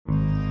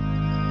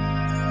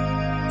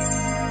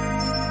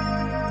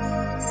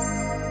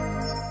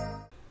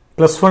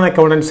+1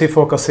 Accountancy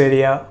Focus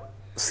Area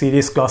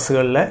series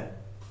ക്ലാസ്സുകളിലെ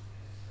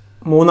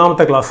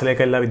മൂന്നാമത്തെ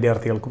ക്ലാസ്സിലേക്ക് എല്ലാ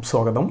വിദ്യാർത്ഥികൾക്കും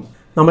സ്വാഗതം.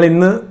 നമ്മൾ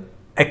ഇന്ന്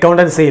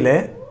അക്കൗണ്ടൻസിയിലെ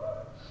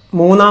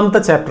മൂന്നാമത്തെ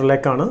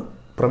ചാപ്റ്ററിലേക്കാണ്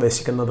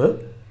പ്രവേശിക്കുന്നത്.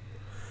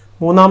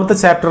 മൂന്നാമത്തെ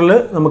ചാപ്റ്ററിൽ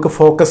നമുക്ക്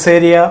ഫോക്കസ്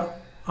ഏരിയ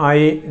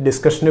ആയി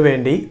ഡിസ്കഷന്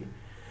വേണ്ടി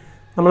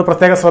നമ്മൾ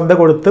പ്രത്യേക ശ്രദ്ധ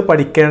കൊടുത്ത്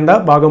പഠിക്കേണ്ട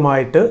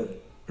ഭാഗമായിട്ട്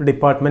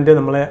ഡിപ്പാർട്ട്മെൻറ്റ്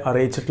നമ്മളെ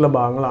അറിയിച്ചിട്ടുള്ള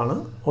ഭാഗങ്ങളാണ്.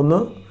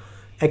 ഒന്ന്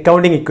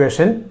accounting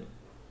equation,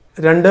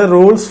 2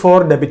 rules for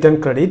debit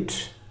and credit,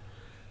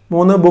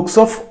 3 books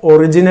of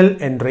original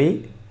entry,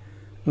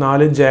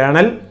 4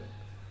 journal,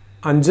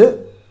 5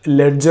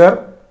 ledger,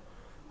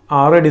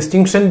 6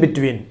 distinction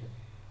between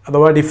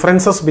അഥവാ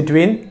differences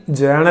between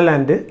journal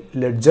and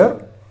ledger,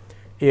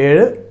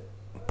 7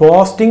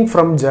 posting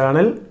from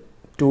journal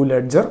to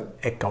ledger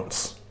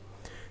accounts.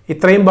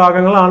 ഇത്രയും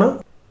ഭാഗങ്ങളാണ്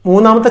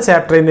മൂന്നാമത്തെ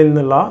ചാപ്റ്ററിൽ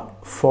നിന്നുള്ള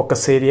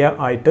ഫോക്കസ് ഏരിയ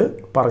ആയിട്ട്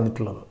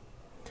പറഞ്ഞിട്ടുള്ളത്.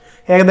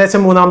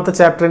 ഏകദേശം മൂന്നാമത്തെ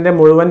ചാപ്റ്ററിൻ്റെ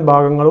മുഴുവൻ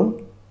ഭാഗങ്ങളും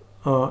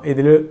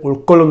ഇതിൽ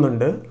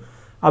ഉൾക്കൊള്ളുന്നുണ്ട്.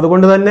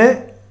 അതുകൊണ്ട് തന്നെ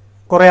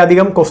കുറേ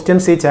അധികം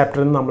ക്വസ്റ്റ്യൻസ് ഈ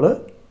ചാപ്റ്ററിൽ നിന്ന് നമ്മൾ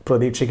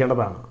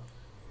പ്രതീക്ഷിക്കേണ്ടതാണ്.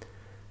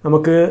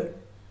 നമുക്ക്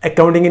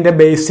അക്കൗണ്ടിങ്ങിൻ്റെ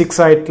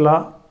ബേസിക്സ് ആയിട്ടുള്ള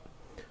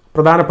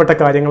പ്രധാനപ്പെട്ട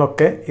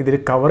കാര്യങ്ങളൊക്കെ ഇതിൽ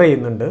കവർ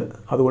ചെയ്യുന്നുണ്ട്.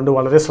 അതുകൊണ്ട്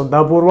വളരെ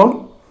ശ്രദ്ധാപൂർവം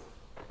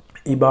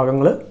ഈ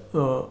ഭാഗങ്ങൾ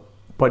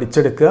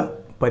പഠിച്ചെടുക്കുക,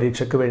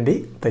 പരീക്ഷയ്ക്ക് വേണ്ടി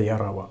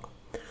തയ്യാറാവുക.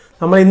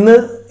 നമ്മൾ ഇന്ന്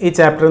ഈ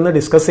ചാപ്റ്ററിൽ നിന്ന്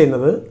ഡിസ്കസ്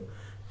ചെയ്യുന്നത്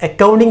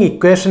അക്കൗണ്ടിങ്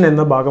ഇക്വേഷൻ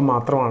എന്ന ഭാഗം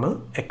മാത്രമാണ്.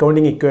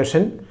 അക്കൗണ്ടിങ്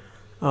ഇക്വേഷൻ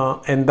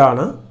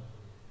എന്താണ്,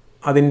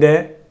 അതിൻ്റെ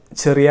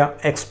ചെറിയ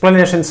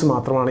എക്സ്പ്ലനേഷൻസ്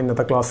മാത്രമാണ്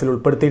ഇന്നത്തെ ക്ലാസ്സിൽ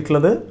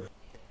ഉൾപ്പെടുത്തിയിട്ടുള്ളത്.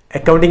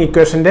 അക്കൗണ്ടിങ്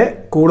ഇക്വേഷൻ്റെ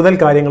കൂടുതൽ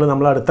കാര്യങ്ങൾ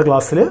നമ്മൾ അടുത്ത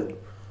ക്ലാസ്സിൽ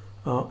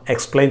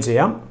എക്സ്പ്ലെയിൻ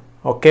ചെയ്യാം.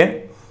 ഓക്കെ,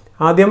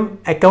 ആദ്യം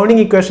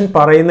അക്കൗണ്ടിങ് ഇക്വേഷൻ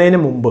പറയുന്നതിന്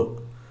മുമ്പ്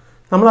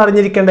നമ്മൾ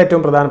അറിഞ്ഞിരിക്കേണ്ട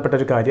ഏറ്റവും പ്രധാനപ്പെട്ട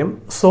ഒരു കാര്യം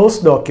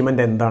സോഴ്സ്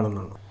ഡോക്യുമെൻ്റ്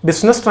എന്താണെന്നാണ്.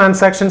 Business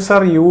transactions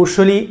are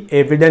usually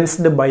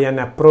evidenced by an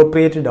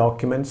appropriate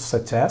documents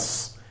such as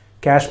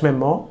cash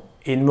memo,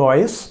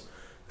 invoice,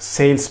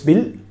 sales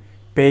bill,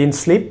 pay in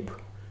slip,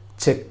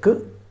 check,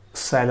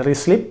 salary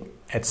slip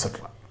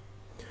et cetera.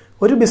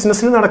 ഒരു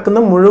ബിസിനസ്സിൽ നടക്കുന്ന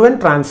മുഴുവൻ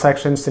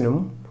ട്രാൻസാക്ഷൻസിനും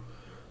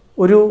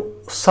ഒരു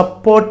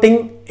സപ്പോർട്ടിംഗ്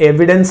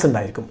എവിഡൻസ്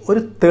ഉണ്ടായിരിക്കും, ഒരു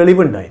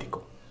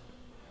തെളിവുണ്ടായിരിക്കും.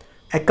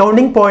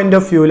 അക്കൗണ്ടിങ് പോയിൻ്റ്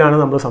ഓഫ് വ്യൂവിലാണ്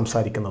നമ്മൾ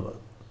സംസാരിക്കുന്നത്.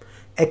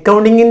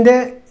 അക്കൗണ്ടിങ്ങിൻ്റെ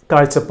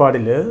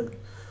കാഴ്ചപ്പാടിൽ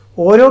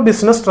ഓരോ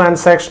ബിസിനസ്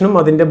ട്രാൻസാക്ഷനും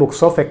അതിൻ്റെ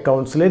ബുക്സ് ഓഫ്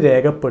അക്കൗണ്ട്സിൽ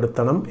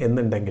രേഖപ്പെടുത്തണം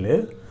എന്നുണ്ടെങ്കിൽ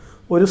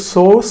ഒരു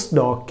സോഴ്സ്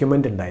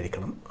ഡോക്യുമെൻ്റ്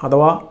ഉണ്ടായിരിക്കണം,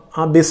 അഥവാ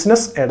ആ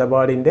ബിസിനസ്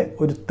ഇടപാടിൻ്റെ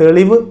ഒരു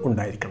തെളിവ്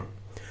ഉണ്ടായിരിക്കണം.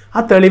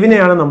 ആ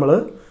തെളിവിനെയാണ് നമ്മൾ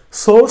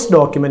സോഴ്സ്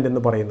ഡോക്യുമെൻ്റ്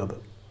എന്ന് പറയുന്നത്.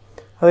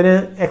 അതിന്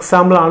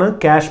എക്സാമ്പിളാണ്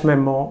cash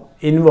memo,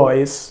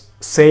 invoice,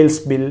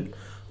 sales bill,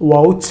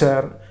 voucher,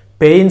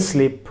 pay in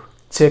slip,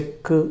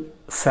 check,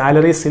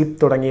 salary slip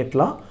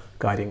തുടങ്ങിയിട്ടുള്ള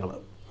കാര്യങ്ങൾ.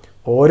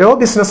 ഓരോ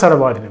ബിസിനസ്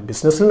ഇടപാടിനും,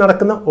 ബിസിനസ്സിൽ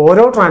നടക്കുന്ന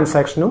ഓരോ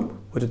ട്രാൻസാക്ഷനും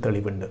ഒരു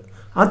തെളിവുണ്ട്.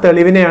 ആ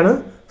തെളിവിനെയാണ്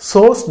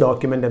സോഴ്സ്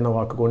ഡോക്യുമെൻ്റ് എന്ന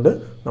വാക്കുകൊണ്ട്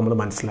നമ്മൾ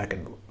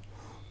മനസ്സിലാക്കേണ്ടത്.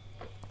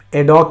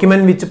 A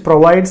document which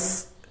provides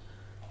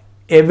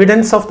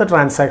evidence of the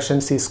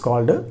transactions is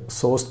called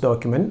source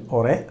document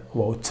or A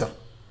voucher.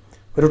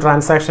 ഒരു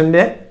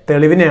ട്രാൻസാക്ഷൻ്റെ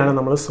തെളിവിനെയാണ്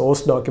നമ്മൾ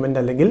സോഴ്സ് ഡോക്യുമെൻ്റ്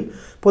അല്ലെങ്കിൽ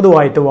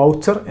പൊതുവായിട്ട്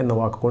വൗച്ചർ എന്ന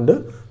വാക്കുകൊണ്ട്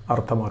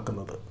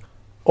അർത്ഥമാക്കുന്നത്.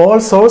 All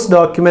source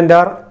document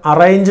R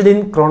arranged in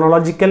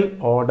chronological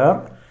order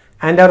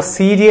and R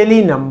സീരിയലി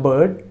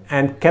numbered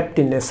and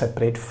kept in A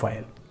separate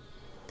file.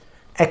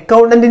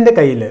 അക്കൗണ്ടൻറ്റിൻ്റെ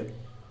കയ്യിൽ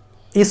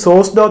ഈ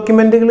source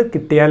ഡോക്യുമെൻറ്റുകൾ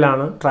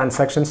കിട്ടിയാലാണ്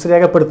transactions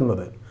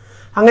രേഖപ്പെടുത്തുന്നത്.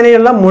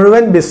 അങ്ങനെയുള്ള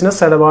മുഴുവൻ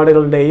ബിസിനസ്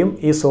ഇടപാടുകളുടെയും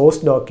ഈ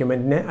സോഴ്സ്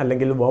ഡോക്യുമെൻറ്റിനെ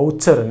അല്ലെങ്കിൽ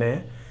വൗച്ചറിനെ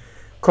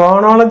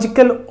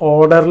ക്രോണോളജിക്കൽ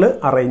ഓർഡറിൽ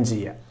അറേഞ്ച്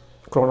ചെയ്യുക.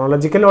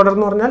 ക്രോണോളജിക്കൽ ഓർഡർ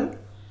എന്ന് പറഞ്ഞാൽ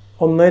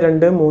 1,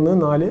 2, 3,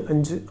 4,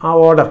 5 ആ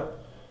ഓർഡർ,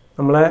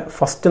 നമ്മളെ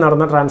ഫസ്റ്റ്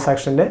നടന്ന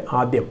ട്രാൻസാക്ഷൻ്റെ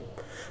ആദ്യം.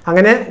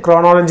 അങ്ങനെ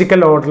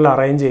ക്രോണോളജിക്കൽ ഓർഡറിൽ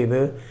അറേഞ്ച്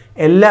ചെയ്ത്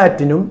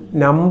എല്ലാറ്റിനും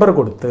നമ്പർ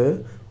കൊടുത്ത്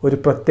ഒരു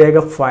പ്രത്യേക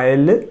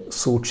ഫയലിൽ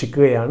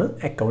സൂക്ഷിക്കുകയാണ്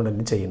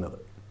അക്കൗണ്ടൻറ്റ് ചെയ്യുന്നത്.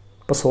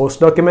 ഇപ്പോൾ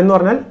സോഴ്സ് ഡോക്യുമെൻ്റ് എന്ന്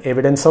പറഞ്ഞാൽ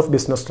evidence of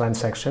business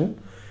transaction.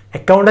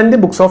 Accountant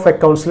books of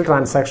അക്കൗണ്ട്സിൽ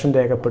transaction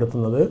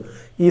രേഖപ്പെടുത്തുന്നത്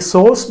ഈ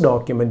സോഴ്സ്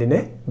ഡോക്യുമെൻറ്റിനെ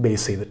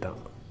ബേസ് ചെയ്തിട്ടാണ്.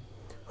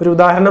 ഒരു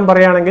ഉദാഹരണം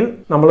പറയുകയാണെങ്കിൽ,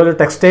 നമ്മളൊരു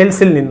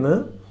ടെക്സ്റ്റൈൽസിൽ നിന്ന്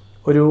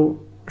ഒരു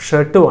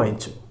ഷർട്ട്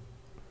വാങ്ങിച്ചു.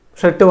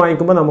 ഷർട്ട്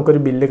വാങ്ങിക്കുമ്പോൾ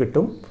നമുക്കൊരു ബില്ല്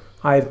കിട്ടും,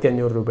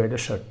 1500 രൂപയുടെ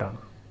ഷർട്ടാണ്.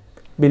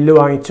 ബില്ല്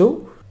വാങ്ങിച്ചു.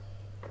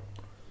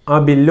 ആ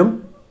ബില്ലും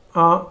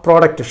ആ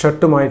പ്രോഡക്റ്റ്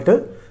ഷർട്ടുമായിട്ട്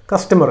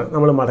കസ്റ്റമർ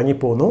നമ്മൾ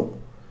മടങ്ങിപ്പോന്നു.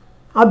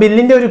 ആ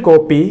ബില്ലിൻ്റെ ഒരു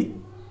കോപ്പി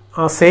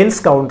ആ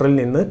സെയിൽസ് കൗണ്ടറിൽ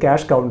നിന്ന്,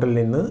 ക്യാഷ് കൗണ്ടറിൽ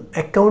നിന്ന്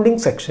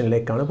അക്കൗണ്ടിങ്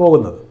സെക്ഷനിലേക്കാണ്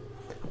പോകുന്നത്.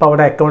 അപ്പോൾ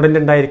അവിടെ അക്കൗണ്ടൻ്റ്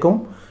ഉണ്ടായിരിക്കും.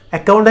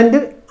 അക്കൗണ്ടൻ്റ്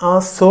ആ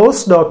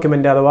സോഴ്സ്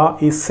ഡോക്യുമെൻ്റ് അഥവാ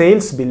ഈ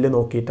സെയിൽസ് ബില്ല്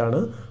നോക്കിയിട്ടാണ്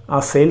ആ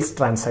സെയിൽസ്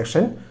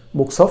ട്രാൻസാക്ഷൻ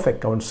ബുക്സ് ഓഫ്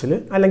അക്കൗണ്ട്സിൽ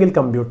അല്ലെങ്കിൽ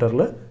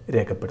കമ്പ്യൂട്ടറിൽ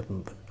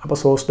രേഖപ്പെടുത്തുന്നത്. അപ്പോൾ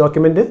സോഴ്സ്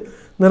ഡോക്യുമെൻ്റ്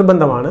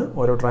നിർബന്ധമാണ്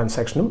ഓരോ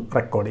ട്രാൻസാക്ഷനും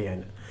റെക്കോർഡ് ചെയ്യാൻ.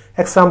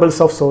 എക്സാമ്പിൾസ്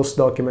ഓഫ് സോഴ്സ്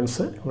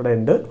ഡോക്യുമെൻറ്റ്സ് ഇവിടെ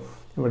ഉണ്ട്.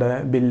 ഇവിടെ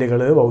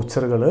ബില്ലുകൾ,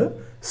 വൗച്ചറുകൾ,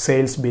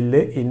 സെയിൽസ്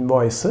ബില്ല്,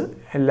 ഇൻവോയ്സ്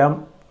എല്ലാം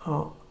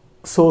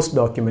സോഴ്സ്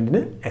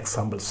ഡോക്യുമെൻറ്റിന്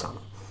എക്സാമ്പിൾസാണ്.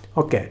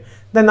 ഓക്കെ,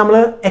 ദെൻ നമ്മൾ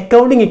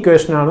അക്കൗണ്ടിങ്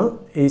ഇക്വേഷനാണ്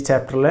ഈ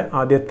ചാപ്റ്ററിലെ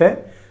ആദ്യത്തെ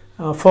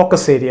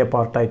ഫോക്കസ് ഏരിയ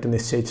പാർട്ടായിട്ട്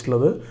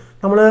നിശ്ചയിച്ചിട്ടുള്ളത്.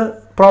 നമ്മൾ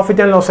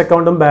പ്രോഫിറ്റ് ആൻഡ് ലോസ്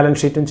അക്കൗണ്ടും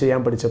ബാലൻസ് ഷീറ്റും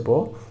ചെയ്യാൻ പഠിച്ചപ്പോൾ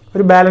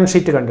ഒരു ബാലൻസ്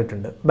ഷീറ്റ്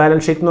കണ്ടിട്ടുണ്ട്.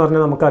 ബാലൻസ് ഷീറ്റ് എന്ന്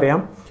പറഞ്ഞാൽ നമുക്കറിയാം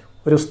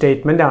ഒരു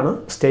സ്റ്റേറ്റ്മെൻ്റ് ആണ്.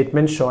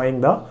 Statement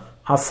showing the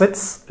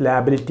assets,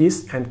 liabilities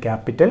and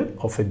capital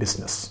of a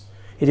business.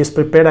 It is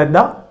prepared at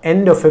the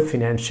end of a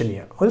financial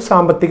year. ഒരു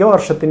സാമ്പത്തിക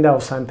വർഷത്തിൻ്റെ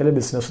അവസാനത്തിൽ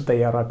ബിസിനസ്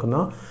തയ്യാറാക്കുന്ന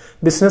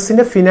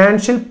ബിസിനസ്സിൻ്റെ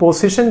ഫിനാൻഷ്യൽ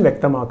പൊസിഷൻ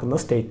വ്യക്തമാക്കുന്ന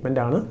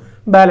സ്റ്റേറ്റ്മെൻ്റ് ആണ്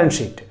ബാലൻസ്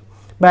ഷീറ്റ്.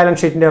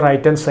 ബാലൻസ് ഷീറ്റിൻ്റെ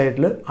റൈറ്റ് ഹാൻഡ്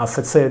സൈഡിൽ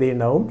അസറ്റ്സ്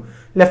എഴുതിയിട്ടുണ്ടാവും,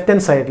 ലെഫ്റ്റ്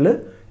ഹാൻഡ് സൈഡിൽ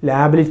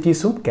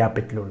ലാബിലിറ്റീസും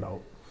ക്യാപിറ്റലും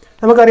ഉണ്ടാവും.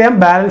 നമുക്കറിയാം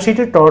ബാലൻസ്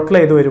ഷീറ്റ് ടോട്ടൽ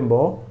ചെയ്ത്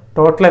വരുമ്പോൾ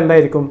ടോട്ടൽ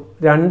എന്തായിരിക്കും?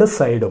 രണ്ട്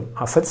സൈഡും,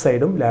 അസറ്റ്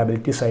സൈഡും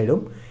ലാബിലിറ്റി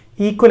സൈഡും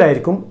ഈക്വൽ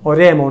ആയിരിക്കും,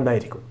 ഒരേ എമൗണ്ട്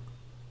ആയിരിക്കും.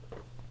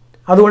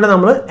 അതുകൊണ്ട്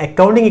നമ്മൾ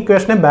അക്കൗണ്ടിങ്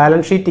ഇക്വേഷനെ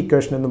ബാലൻസ് ഷീറ്റ്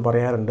ഇക്വേഷൻ എന്നും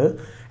പറയാറുണ്ട്.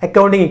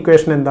 അക്കൗണ്ടിങ്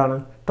ഇക്വേഷൻ എന്താണ്?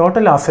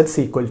 Total assets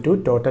equal to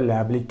total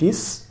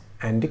liabilities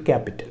and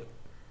capital.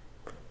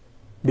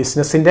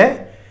 ബിസിനസ്സിൻ്റെ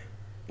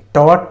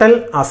ടോട്ടൽ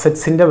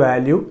അസറ്റ്സിൻ്റെ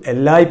വാല്യൂ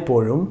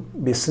എല്ലായ്പ്പോഴും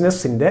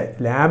ബിസിനസ്സിൻ്റെ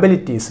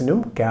ലാബിലിറ്റീസിനും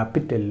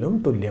ക്യാപിറ്റലിനും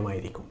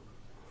തുല്യമായിരിക്കും.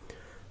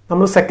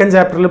 നമ്മൾ സെക്കൻഡ്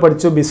ചാപ്റ്ററിൽ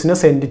പഠിച്ചു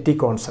business entity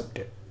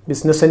concept.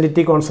 Business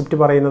entity concept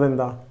പറയുന്നത്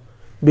എന്താ?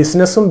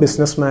 ബിസിനസ്സും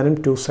ബിസിനസ്മാനും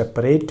ടു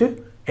സെപ്പറേറ്റ്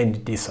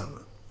എൻറ്റിറ്റീസാണ്,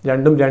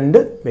 രണ്ടും രണ്ട്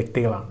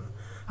വ്യക്തികളാണ്.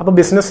 അപ്പോൾ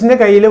ബിസിനസ്സിൻ്റെ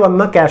കയ്യിൽ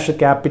വന്ന ക്യാഷ്,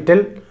 ക്യാപിറ്റൽ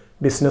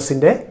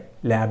ബിസിനസ്സിൻ്റെ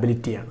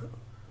ലാബിലിറ്റിയാണ്.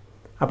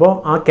 അപ്പോൾ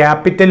ആ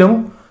ക്യാപിറ്റലും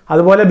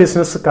അതുപോലെ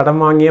ബിസിനസ് കടം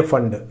വാങ്ങിയ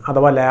ഫണ്ട്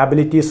അഥവാ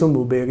ലാബിലിറ്റീസും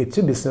ഉപയോഗിച്ച്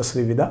ബിസിനസ്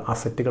വിവിധ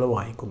അസറ്റുകൾ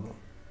വാങ്ങിക്കുന്നു.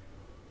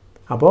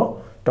 അപ്പോൾ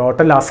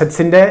ടോട്ടൽ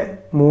അസറ്റ്സിൻ്റെ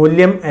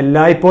മൂല്യം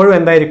എല്ലായ്പ്പോഴും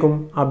എന്തായിരിക്കും?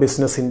 ആ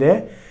ബിസിനസ്സിൻ്റെ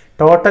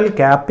ടോട്ടൽ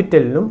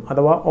ക്യാപിറ്റലിനും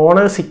അഥവാ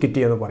ഓണേഴ്സ്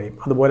ഇക്വിറ്റി എന്ന് പറയും,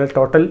 അതുപോലെ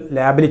ടോട്ടൽ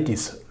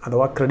ലാബിലിറ്റീസ്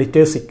അഥവാ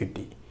ക്രെഡിറ്റേഴ്സ്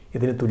ഇക്വിറ്റി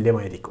ഇതിന്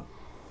തുല്യമായിരിക്കും.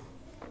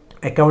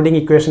 Accounting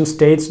equation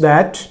states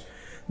that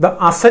the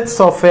assets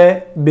of a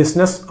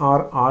business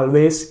are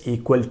always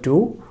equal to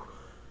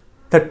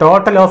the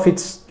total of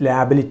its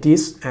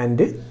liabilities and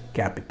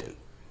capital.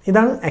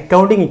 ഇതാണ്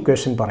അക്കൗണ്ടിങ്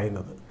ഇക്വേഷൻ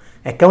പറയുന്നത്.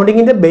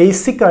 അക്കൗണ്ടിങ്ങിൻ്റെ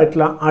ബേസിക്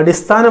ആയിട്ടുള്ള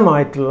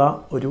അടിസ്ഥാനമായിട്ടുള്ള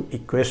ഒരു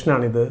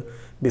ഇക്വേഷനാണിത്.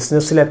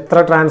 ബിസിനസ്സിൽ എത്ര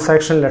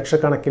ട്രാൻസാക്ഷൻ,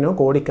 ലക്ഷക്കണക്കിനോ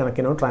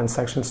കോടിക്കണക്കിനോ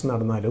ട്രാൻസാക്ഷൻസ്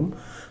നടന്നാലും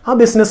ആ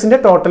ബിസിനസ്സിൻ്റെ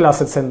ടോട്ടൽ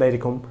അസറ്റ്സ്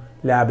എന്തായിരിക്കും?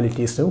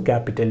 ലാബിലിറ്റീസിനും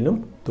ക്യാപിറ്റലിനും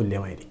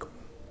തുല്യമായിരിക്കും.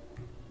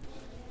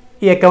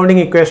 ഈ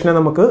അക്കൗണ്ടിങ് ഇക്വേഷനെ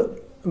നമുക്ക്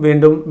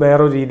വീണ്ടും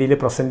വേറൊരു രീതിയിൽ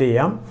പ്രസൻറ്റ്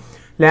ചെയ്യാം.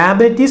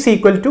 Liabilities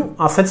equal to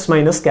assets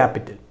minus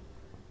capital.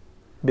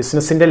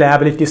 ബിസിനസ്സിൻ്റെ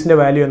ലാബിലിറ്റീസിൻ്റെ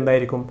വാല്യൂ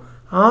എന്തായിരിക്കും?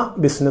 ആ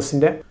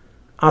ബിസിനസ്സിൻ്റെ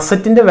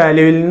അസറ്റിൻ്റെ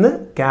വാല്യൂവിൽ നിന്ന്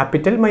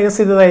ക്യാപിറ്റൽ മൈനസ്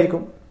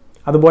ചെയ്തതായിരിക്കും.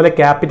 അതുപോലെ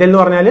ക്യാപിറ്റൽ എന്ന്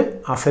പറഞ്ഞാൽ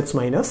അസറ്റ്സ്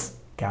മൈനസ്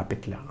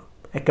ക്യാപിറ്റലാണ്.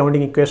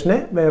 അക്കൗണ്ടിങ് ഇക്വേഷനെ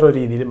വേറൊരു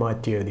രീതിയിൽ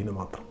മാറ്റി എഴുതിയെന്ന്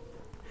മാത്രം.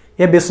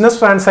 A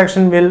business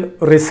transaction will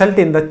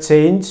result in the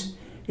change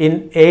in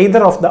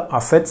either of the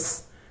assets,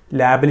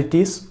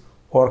 liabilities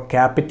or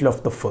capital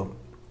of the firm.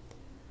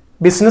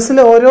 ബിസിനസ്സിൽ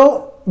ഓരോ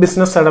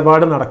ബിസിനസ്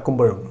ഇടപാട്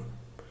നടക്കുമ്പോഴും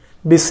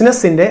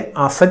ബിസിനസ്സിൻ്റെ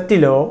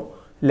അസറ്റിലോ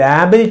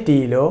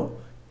ലാബിലിറ്റിയിലോ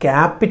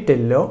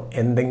ക്യാപിറ്റലിലോ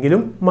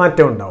എന്തെങ്കിലും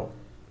മാറ്റം ഉണ്ടാവും.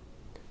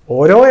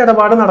 ഓരോ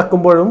ഇടപാട്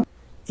നടക്കുമ്പോഴും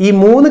ഈ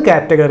മൂന്ന്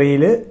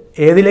കാറ്റഗറിയിൽ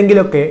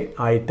ഏതിലെങ്കിലുമൊക്കെ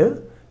ആയിട്ട്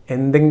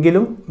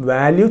എന്തെങ്കിലും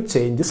വാല്യൂ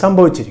ചേഞ്ച്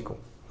സംഭവിച്ചിരിക്കും.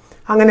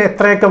 അങ്ങനെ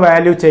എത്രയൊക്കെ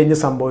വാല്യൂ ചേഞ്ച്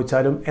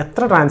സംഭവിച്ചാലും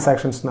എത്ര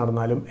ട്രാൻസാക്ഷൻസ്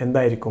നടന്നാലും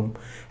എന്തായിരിക്കും?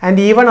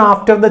 And even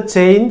after the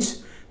change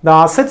the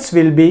assets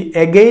will be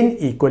again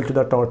equal to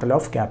the total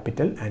of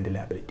capital and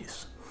liabilities.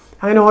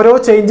 അങ്ങനെ ഓരോ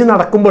ചേഞ്ച്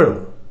നടക്കുമ്പോഴും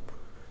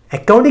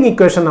അക്കൗണ്ടിങ്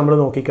ഇക്വേഷൻ നമ്മൾ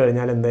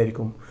നോക്കിക്കഴിഞ്ഞാൽ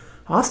എന്തായിരിക്കും?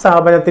 ആ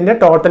സ്ഥാപനത്തിൻ്റെ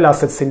ടോട്ടൽ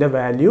അസറ്റ്സിൻ്റെ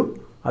വാല്യൂ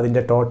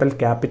അതിൻ്റെ ടോട്ടൽ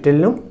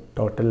ക്യാപിറ്റലിനും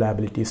ടോട്ടൽ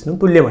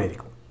ലാബിലിറ്റീസിനും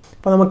തുല്യമായിരിക്കും.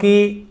 അപ്പോൾ നമുക്ക് ഈ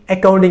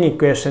അക്കൗണ്ടിങ്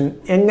ഇക്വേഷൻ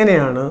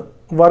എങ്ങനെയാണ്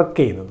വർക്ക്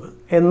ചെയ്യുന്നത്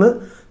എന്ന്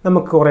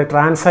നമുക്ക് കുറേ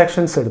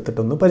ട്രാൻസാക്ഷൻസ്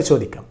എടുത്തിട്ടൊന്ന്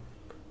പരിശോധിക്കാം.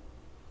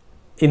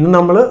 ഇന്ന്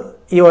നമ്മൾ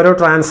ഈ ഓരോ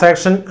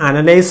ട്രാൻസാക്ഷൻ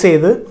അനലൈസ്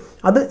ചെയ്ത്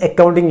അത്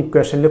അക്കൗണ്ടിങ്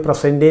ഇക്വേഷനിൽ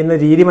പ്രസൻറ്റ് ചെയ്യുന്ന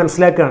രീതി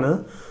മനസ്സിലാക്കുകയാണ്.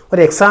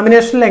 ഒരു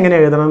എക്സാമിനേഷനിൽ എങ്ങനെ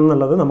എഴുതണം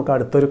എന്നുള്ളത് നമുക്ക്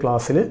അടുത്തൊരു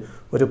ക്ലാസ്സിൽ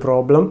ഒരു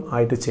പ്രോബ്ലം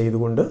ആയിട്ട്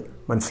ചെയ്തുകൊണ്ട്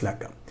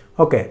മനസ്സിലാക്കാം.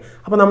 ഓക്കെ,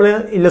 അപ്പോൾ നമ്മൾ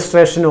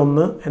ഇല്ലസ്ട്രേഷൻ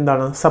 1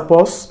 എന്താണ്?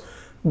 Suppose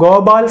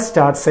Gopal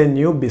starts A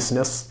new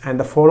business and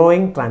the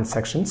following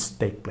transactions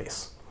take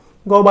place.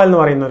 Gopal എന്ന്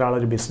പറയുന്ന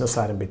ഒരാളൊരു ബിസിനസ്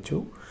ആരംഭിച്ചു.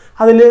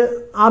 അതിൽ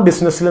ആ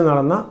ബിസിനസ്സിൽ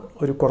നടന്ന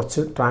ഒരു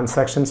കുറച്ച്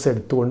ട്രാൻസാക്ഷൻസ്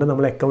എടുത്തുകൊണ്ട്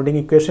നമ്മൾ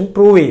അക്കൗണ്ടിങ് ഇക്വേഷൻ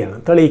പ്രൂവ് ചെയ്യുകയാണ്,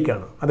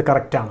 തെളിയിക്കുകയാണ് അത്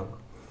കറക്റ്റാണ്.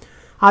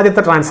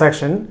 ആദ്യത്തെ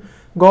transaction,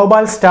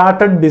 Gopal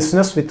started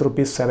business with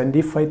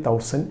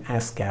 ₹75,000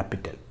 as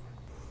capital.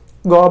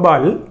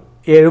 Gopal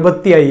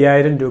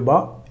 75,000 രൂപ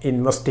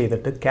ഇൻവെസ്റ്റ്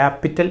ചെയ്തിട്ട്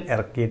ക്യാപിറ്റൽ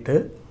ഇറക്കിയിട്ട്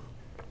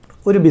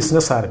ഒരു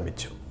ബിസിനസ്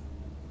ആരംഭിച്ചു.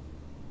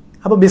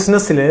 അപ്പോൾ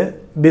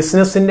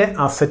ബിസിനസ്സിൻ്റെ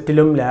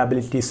അസറ്റിലും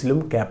ലാബിലിറ്റീസിലും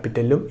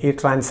ക്യാപിറ്റലിലും ഈ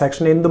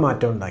ട്രാൻസാക്ഷൻ എന്ത്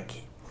മാറ്റം ഉണ്ടാക്കി?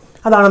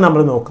 അതാണ്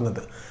നമ്മൾ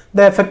നോക്കുന്നത്.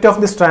 The effect of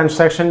this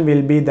transaction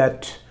will be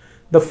that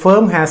the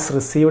firm has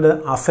received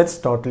assets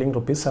totalling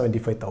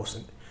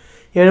 ₹75,000.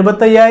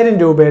 75,000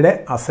 രൂപയുടെ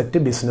അസറ്റ്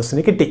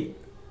ബിസിനസ്സിന് കിട്ടി.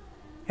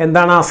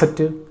 എന്താണ്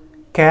asset?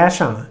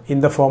 ക്യാഷാണ്, in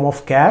the form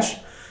of cash.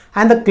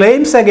 And the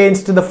claims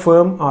against the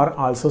firm are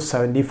also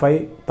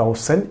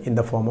 75,000 in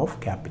the form of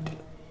capital.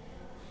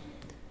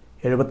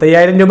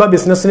 75,000 രൂപ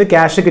ബിസിനസ്സിന്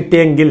cash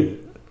കിട്ടിയെങ്കിൽ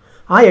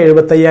ആ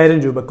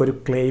 75,000 രൂപയ്ക്ക് ഒരു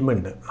ക്ലെയിം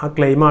ഉണ്ട്. ആ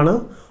ക്ലെയിമാണ്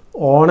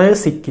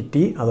ഓണേഴ്സ്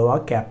ഇക്വിറ്റി അഥവാ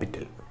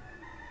ക്യാപിറ്റൽ.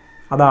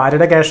 അത്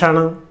ആരുടെ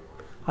ക്യാഷാണ്?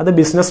 അത്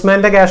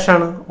ബിസിനസ്മാൻ്റെ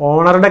ക്യാഷാണ്,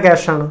 ഓണറുടെ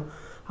ക്യാഷാണ്.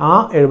 ആ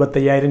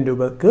 75,000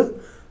 രൂപയ്ക്ക്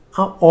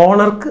ആ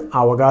ഓണർക്ക്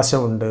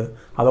അവകാശമുണ്ട്.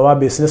 അഥവാ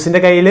ബിസിനസ്സിൻ്റെ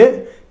കയ്യിൽ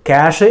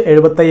ക്യാഷ്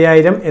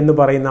 75,000 എന്ന്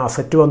പറയുന്ന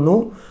അസറ്റ് വന്നു.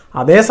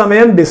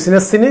 അതേസമയം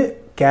ബിസിനസ്സിന്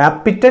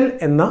ക്യാപിറ്റൽ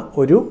എന്ന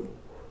ഒരു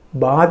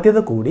ബാധ്യത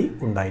കൂടി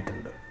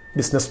ഉണ്ടായിട്ടുണ്ട്.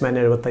 ബിസിനസ്മാൻ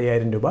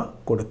 75,000 രൂപ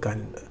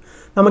കൊടുക്കാനുണ്ട്.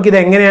 നമുക്കിത്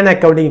എങ്ങനെയാണ്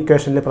അക്കൗണ്ടിങ്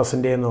ഇക്വേഷനിൽ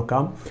പ്രസൻറ്റ് ചെയ്യാൻ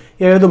നോക്കാം.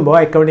 എഴുതുമ്പോൾ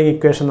അക്കൗണ്ടിങ്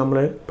ഇക്വേഷൻ നമ്മൾ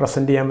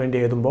പ്രസൻറ്റ് ചെയ്യാൻ വേണ്ടി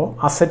എഴുതുമ്പോൾ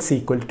assets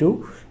equal to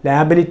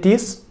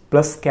liabilities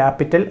plus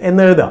capital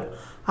എന്ന് എഴുതാം.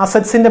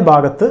 അസറ്റ്സിൻ്റെ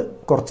ഭാഗത്ത്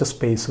കുറച്ച്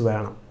സ്പേസ്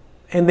വേണം.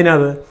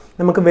 എന്തിനാത്?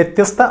 നമുക്ക്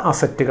വ്യത്യസ്ത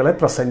അസറ്റുകളെ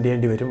പ്രസൻറ്റ്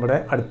ചെയ്യേണ്ടി വരും. ഇവിടെ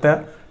അടുത്ത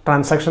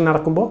ട്രാൻസാക്ഷൻ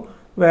നടക്കുമ്പോൾ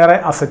വേറെ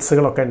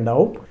അസറ്റ്സുകളൊക്കെ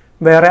ഉണ്ടാവും,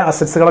 വേറെ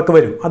അസറ്റ്സുകളൊക്കെ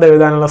വരും. അത്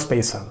എഴുതാനുള്ള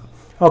സ്പേസാണ്.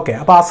 ഓക്കെ,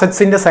 അപ്പോൾ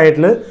അസറ്റ്സിൻ്റെ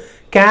സൈഡിൽ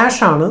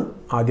ക്യാഷാണ്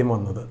ആദ്യം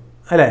വന്നത്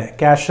അല്ലേ?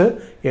 ക്യാഷ്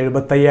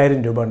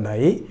 75,000 രൂപ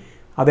ഉണ്ടായി.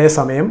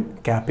 അതേസമയം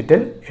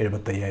ക്യാപിറ്റൽ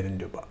 75,000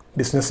 രൂപ.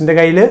 ബിസിനസ്സിൻ്റെ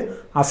കയ്യിൽ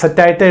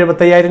അസറ്റായിട്ട്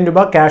 75,000 രൂപ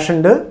ക്യാഷ്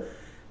ഉണ്ട്.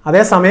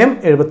 അതേസമയം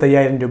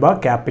 75,000 രൂപ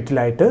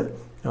ക്യാപിറ്റലായിട്ട്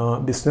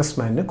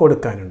ബിസിനസ്മാന്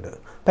കൊടുക്കാനുണ്ട്.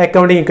 അപ്പോൾ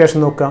അക്കൗണ്ടിങ് ഇക്വേഷൻ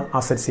നോക്കുക.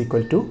 Assets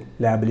equal to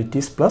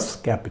liabilities plus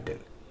capital.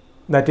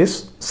 That is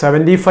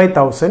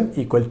 75,000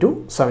 equal to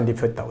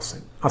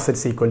 75,000.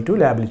 Assets equal to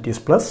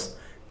liabilities plus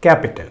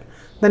capital.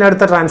 Then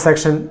അടുത്ത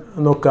ട്രാൻസാക്ഷൻ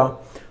നോക്കുക.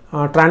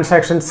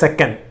 ട്രാൻസാക്ഷൻ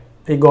സെക്കൻഡ്,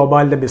 ഈ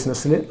ഗോപാലിൻ്റെ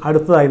ബിസിനസ്സിൽ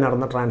അടുത്തതായി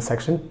നടന്ന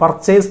transaction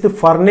purchased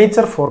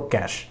furniture for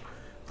cash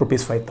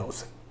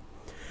 ₹5,000.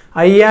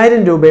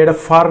 5,000 രൂപയുടെ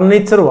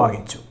ഫർണിച്ചർ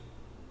വാങ്ങിച്ചു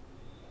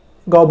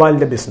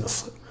ഗോപാലിൻ്റെ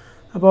ബിസിനസ്.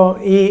 അപ്പോൾ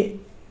ഈ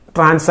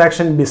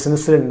ട്രാൻസാക്ഷൻ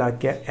ബിസിനസ്സിൽ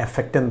ഉണ്ടാക്കിയ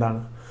എഫക്റ്റ്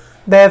എന്താണ്?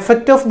 The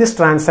effect of this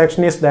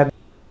transaction is that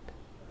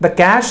the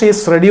cash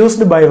is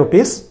reduced by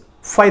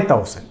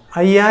 ₹5,000.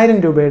 5,000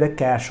 രൂപയുടെ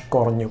ക്യാഷ്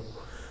കുറഞ്ഞു.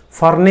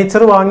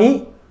 ഫർണിച്ചർ വാങ്ങി,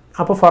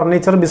 അപ്പോൾ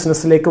ഫർണിച്ചർ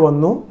ബിസിനസ്സിലേക്ക്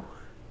വന്നു,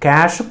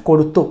 ക്യാഷ്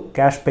കൊടുത്തു,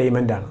 ക്യാഷ്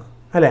പേയ്മെൻ്റ് ആണ്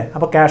അല്ലേ?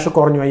 അപ്പോൾ ക്യാഷ്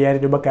കുറഞ്ഞു,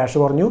 5,000 രൂപ ക്യാഷ്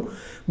കുറഞ്ഞു.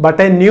 But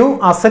A new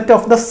asset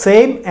of the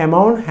same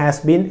amount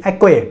has been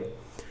acquired.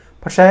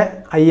 പക്ഷേ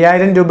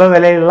 5,000 രൂപ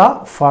വിലയുള്ള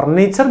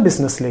ഫർണിച്ചർ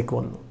ബിസിനസ്സിലേക്ക്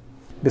വന്നു.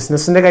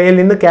 ബിസിനസ്സിൻ്റെ കയ്യിൽ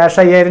നിന്ന് ക്യാഷ്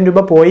 5,000 രൂപ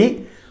പോയി,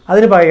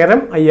 അതിന് പകരം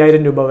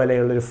 5,000 രൂപ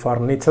വിലയുള്ളൊരു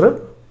ഫർണിച്ചർ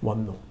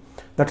വന്നു.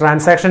 The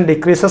transaction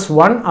decreases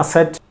one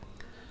asset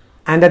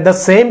and at the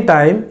same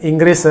time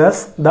increases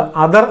the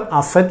other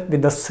asset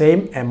with the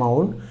same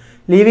amount,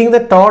 leaving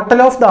the total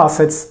of the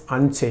assets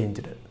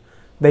unchanged.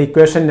 The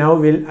equation now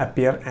will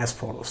appear as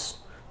follows.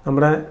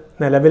 നമ്മുടെ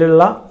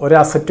നിലവിലുള്ള ഒരു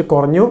asset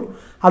കുറഞ്ഞു,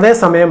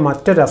 അതേസമയം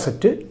മറ്റൊരു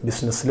asset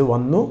ബിസിനസ്സിൽ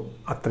വന്നു,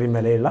 അത്രയും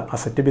വിലയുള്ള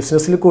അസറ്റ്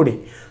ബിസിനസ്സിൽ കൂടി.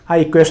 ആ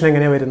ഇക്വേഷൻ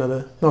എങ്ങനെയാണ് വരുന്നത്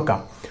നോക്കാം.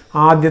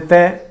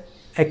 ആദ്യത്തെ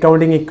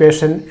അക്കൗണ്ടിങ്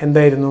ഇക്വേഷൻ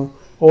എന്തായിരുന്നു?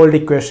 Old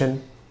equation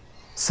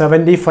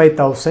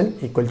 75,000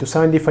 equal to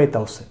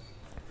 75,000.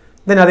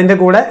 Then അതിൻ്റെ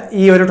കൂടെ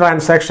ഈ ഒരു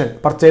transaction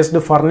purchased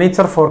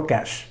furniture for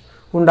cash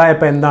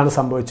ഉണ്ടായപ്പോൾ എന്താണ്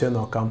സംഭവിച്ചത്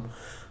നോക്കാം.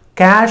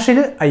 ക്യാഷിൽ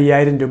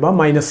 5,000 രൂപ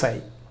മൈനസായി.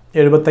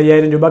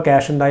 75,000 രൂപ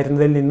ക്യാഷ്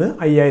ഉണ്ടായിരുന്നതിൽ നിന്ന്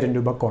 5,000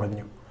 രൂപ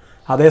കുറഞ്ഞു.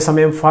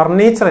 അതേസമയം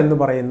ഫർണിച്ചർ എന്ന്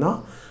പറയുന്ന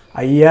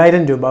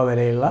 5,000 രൂപ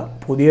വിലയുള്ള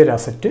പുതിയൊരു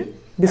അസറ്റ്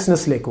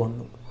ബിസിനസ്സിലേക്ക്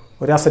വന്നു.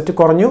 ഒരു അസറ്റ്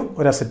കുറഞ്ഞു,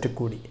 ഒരു അസറ്റ്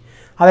കൂടി.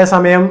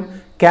 അതേസമയം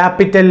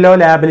ക്യാപിറ്റലിലോ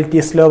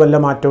ലാബിലിറ്റീസിലോ വല്ല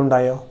മാറ്റം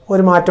ഉണ്ടായോ?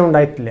 ഒരു മാറ്റം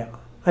ഉണ്ടായിട്ടില്ല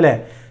അല്ലേ?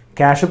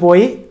 ക്യാഷ്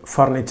പോയി,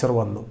 ഫർണിച്ചർ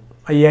വന്നു.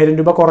 5,000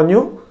 രൂപ കുറഞ്ഞു,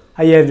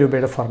 5,000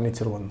 രൂപയുടെ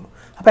ഫർണിച്ചർ വന്നു.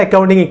 അപ്പോൾ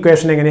അക്കൗണ്ടിങ്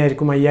ഇക്വേഷൻ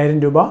എങ്ങനെയായിരിക്കും? 5,000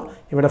 രൂപ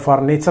ഇവിടെ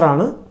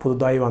ഫർണിച്ചറാണ്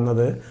പുതുതായി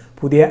വന്നത്.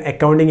 പുതിയ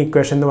അക്കൗണ്ടിങ്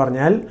ഇക്വേഷൻ എന്ന്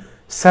പറഞ്ഞാൽ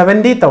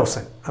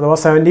 70,000 അഥവാ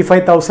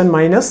 75,000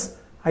 മൈനസ്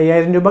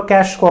 5,000 രൂപ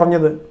ക്യാഷ്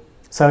കുറഞ്ഞത്,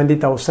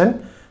 70,000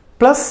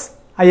 പ്ലസ്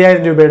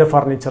 5,000 രൂപയുടെ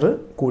ഫർണിച്ചർ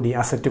കൂടി,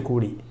 അസറ്റ്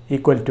കൂടി,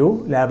 equal to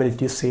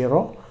liability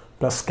 0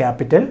 plus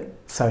capital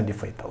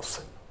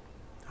 75,000.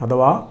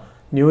 അഥവാ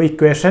new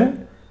equation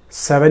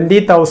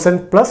 70,000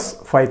 plus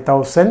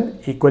 5,000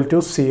 equal to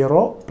 0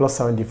 plus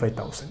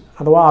 75,000.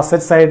 അഥവാ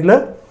അസറ്റ് സൈഡിൽ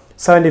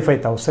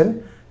 75,000,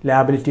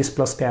 liabilities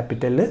plus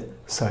ക്യാപിറ്റലിൽ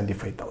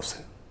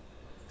 75,000.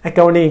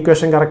 Accounting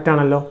equation correct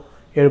ആണല്ലോ.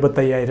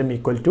 75,000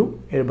 equal to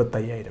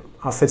 75,000,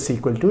 assets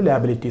equal to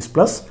liabilities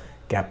plus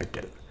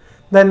capital.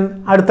 Then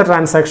അടുത്ത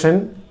ട്രാൻസാക്ഷൻ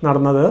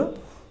നടന്നത്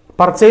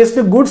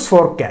പർച്ചേസ്ഡ് ഗുഡ്സ്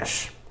ഫോർ ക്യാഷ്.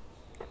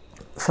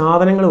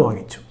 സാധനങ്ങൾ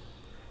വാങ്ങിച്ചു.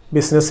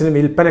 ബിസിനസ്സിന്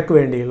വിൽപ്പനയ്ക്ക്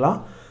വേണ്ടിയുള്ള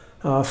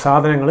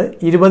സാധനങ്ങൾ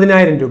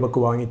 20,000 രൂപക്ക്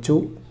വാങ്ങിച്ചു.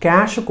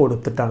 ക്യാഷ്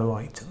കൊടുത്തിട്ടാണ്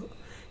വാങ്ങിച്ചത്.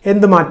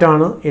 എന്ത്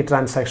മാറ്റമാണ് ഈ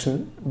ട്രാൻസാക്ഷൻ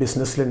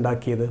ബിസിനസ്സിൽ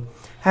ഉണ്ടാക്കിയത്?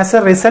 As A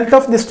result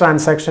of this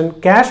transaction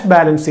cash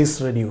balance is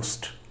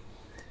reduced.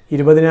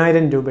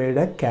 20,000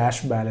 രൂപയുടെ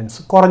ക്യാഷ് ബാലൻസ്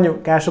കുറഞ്ഞു.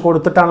 ക്യാഷ്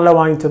കൊടുത്തിട്ടാണല്ലോ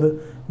വാങ്ങിച്ചത്,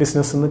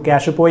 ബിസിനസ്സിൽ നിന്ന്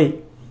ക്യാഷ് പോയി,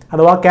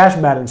 അഥവാ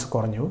ക്യാഷ് ബാലൻസ്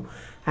കുറഞ്ഞു.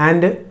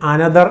 And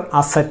another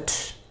asset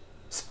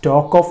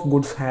stock of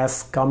goods has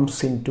comes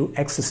in to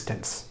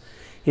existence.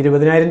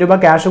 20,000 രൂപ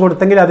ക്യാഷ്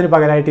കൊടുത്തെങ്കിൽ അതിന്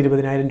പകരമായിട്ട്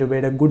 20,000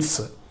 രൂപയുടെ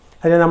ഗുഡ്സ്,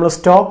 അതിനെ നമ്മൾ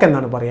സ്റ്റോക്ക്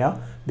എന്നാണ് പറയുക,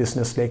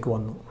 ബിസിനസ്സിലേക്ക്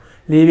വന്നു.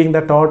 Living the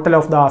total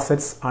of the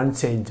assets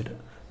unchanged.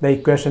 The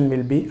equation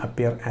will be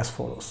appear as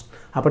follows.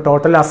 അപ്പോൾ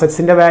ടോട്ടൽ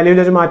അസറ്റ്സിൻ്റെ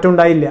വാല്യൂവിലൊരു മാറ്റം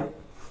ഉണ്ടായില്ല.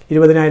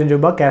 20,000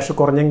 രൂപ ക്യാഷ്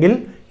കുറഞ്ഞെങ്കിൽ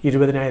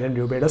 20,000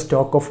 രൂപയുടെ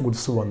സ്റ്റോക്ക് ഓഫ്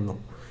ഗുഡ്സ് വന്നു.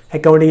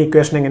 അക്കൗണ്ടിങ്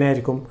ഇക്വേഷൻ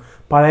എങ്ങനെയായിരിക്കും?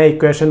 പഴയ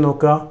ഇക്വേഷൻ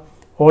നോക്കുക.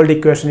 Old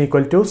equation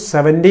equal to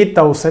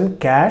 70,000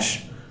 cash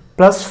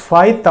plus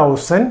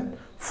 5,000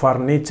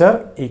 furniture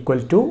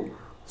equal to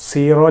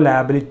 0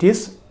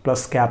 liabilities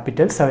plus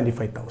capital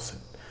 75,000.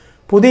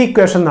 പുതിയ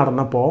ഇക്വേഷൻ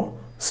നടന്നപ്പോൾ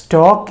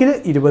സ്റ്റോക്കിൽ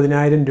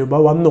 20,000 രൂപ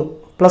വന്നു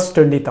പ്ലസ്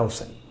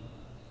 20,000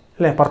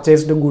 അല്ലേ?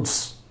 പർച്ചേസ്ഡ് ഗുഡ്സ്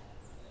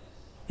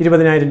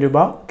 20,000 രൂപ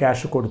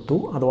ക്യാഷ് കൊടുത്തു,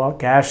 അഥവാ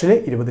ക്യാഷിൽ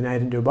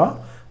 20,000 രൂപ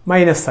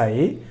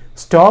മൈനസായി,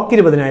 സ്റ്റോക്ക്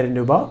 20,000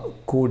 രൂപ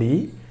കൂടി,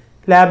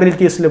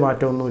 ലാബിലിറ്റീസിൽ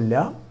മാറ്റമൊന്നുമില്ല,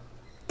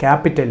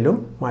 ക്യാപിറ്റലിലും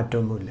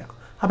മാറ്റമൊന്നുമില്ല.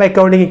 അപ്പോൾ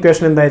അക്കൗണ്ടിങ്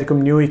ഇക്വേഷൻ എന്തായിരിക്കും?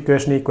 New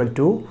equation equal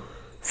to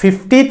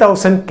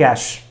 50,000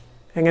 cash.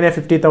 എങ്ങനെയാണ്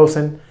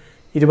 50,000?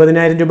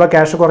 20,000 രൂപ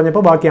ക്യാഷ്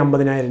കുറഞ്ഞപ്പോൾ ബാക്കി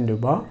 50,000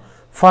 രൂപ,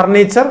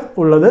 ഫർണിച്ചർ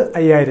ഉള്ളത്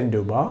 5,000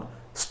 രൂപ,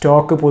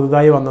 സ്റ്റോക്ക്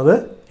പുതുതായി വന്നത്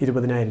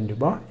 20,000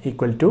 രൂപ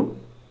equal to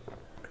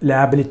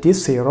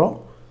liabilities 0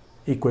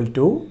 equal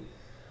to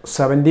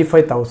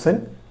 75,000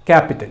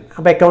 capital.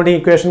 അപ്പോൾ അക്കൗണ്ടിങ്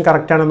ഇക്വേഷൻ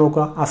കറക്റ്റാണെന്ന്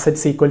നോക്കുക.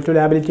 Assets equal to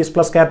liabilities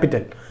plus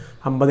capital.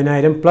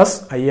 50,000 plus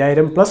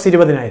 5,000 plus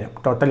 20,000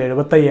 total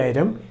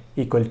 75,000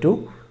 equal to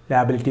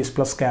liabilities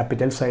plus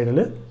capital സൈഡിൽ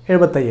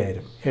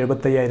 75,000.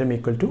 75,000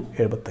 ഈക്വൽ ടു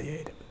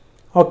 75,000.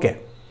 ഓക്കെ.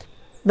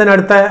 ദെൻ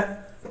അടുത്ത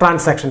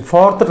transaction,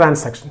 fourth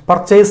transaction,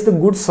 purchased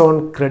goods on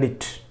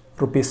credit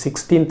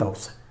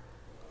 ₹16,000.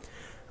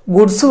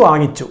 Goods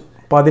വാങ്ങിച്ചു.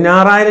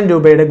 16,000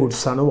 രൂപയുടെ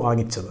ഗുഡ്സാണ്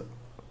വാങ്ങിച്ചത്.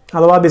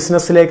 അഥവാ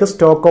ബിസിനസ്സിലേക്ക്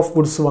stock of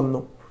goods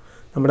വന്നു.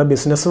 നമ്മുടെ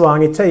ബിസിനസ്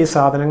വാങ്ങിച്ച ഈ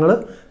സാധനങ്ങൾ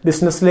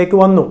ബിസിനസ്സിലേക്ക്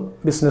വന്നു.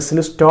 ബിസിനസ്സിൽ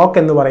സ്റ്റോക്ക്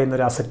എന്ന് പറയുന്ന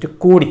ഒരു അസറ്റ്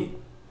കൂടി.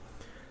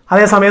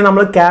 അതേസമയം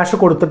നമ്മൾ ക്യാഷ്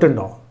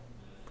കൊടുത്തിട്ടുണ്ടോ?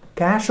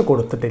 ക്യാഷ്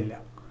കൊടുത്തിട്ടില്ല.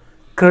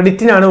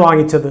 ക്രെഡിറ്റിനാണ്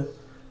വാങ്ങിച്ചത്.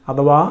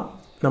 അഥവാ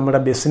നമ്മുടെ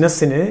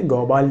ബിസിനസ്സിന്,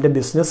 ഗോപാലിൻ്റെ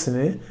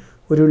ബിസിനസ്സിന്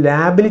ഒരു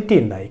ലാബിലിറ്റി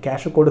ഉണ്ടായി.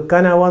 ക്യാഷ്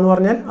കൊടുക്കാനാവുക എന്ന്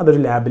പറഞ്ഞാൽ അതൊരു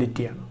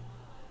ലാബിലിറ്റിയാണ്.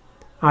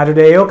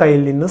 ആരുടെയോ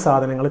കയ്യിൽ നിന്ന്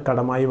സാധനങ്ങൾ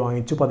കടമായി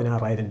വാങ്ങിച്ചു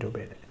 16,000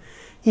 രൂപയുടെ.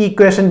 ഈ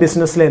ഇക്വേഷൻ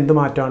ബിസിനസ്സിൽ എന്ത്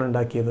മാറ്റമാണ്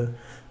ഉണ്ടാക്കിയത്?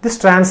 This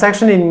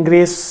transaction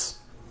increase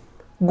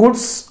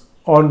goods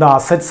on the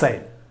asset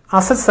side.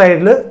 Asset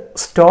സൈഡിൽ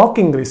സ്റ്റോക്ക്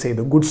ഇൻക്രീസ്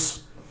ചെയ്തു, goods,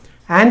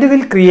 and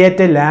will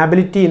create A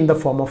liability in the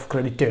form of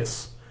creditors.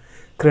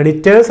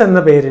 Creditors എന്ന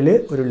പേരിൽ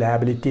ഒരു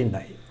ലാബിലിറ്റി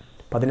ഉണ്ടായി.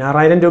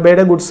 16,000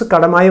 രൂപയുടെ ഗുഡ്സ്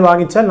കടമായി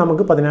വാങ്ങിച്ചാൽ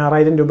നമുക്ക്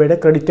 16,000 രൂപയുടെ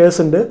ക്രെഡിറ്റേഴ്സ്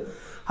ഉണ്ട്.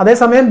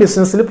 അതേസമയം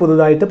ബിസിനസ്സിൽ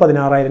പുതുതായിട്ട്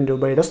 16,000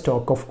 രൂപയുടെ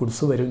സ്റ്റോക്ക് ഓഫ്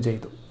ഗുഡ്സ് വരും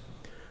ചെയ്തു.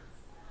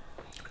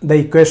 The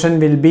equation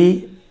will be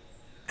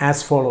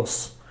as follows.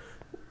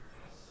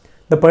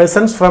 The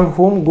persons from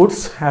whom goods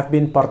have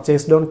been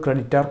purchased on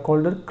credit are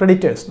called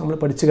creditors. നമ്മൾ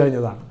പഠിച്ചു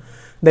കഴിഞ്ഞതാണ്.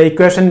 The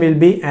equation will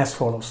be as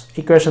follows.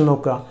 Equation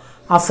നോക്കുക.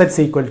 Assets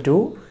equal to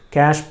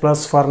cash plus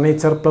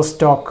furniture plus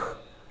stock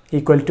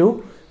equal to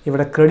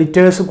ഇവിടെ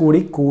creditors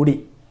കൂടി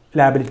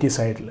liability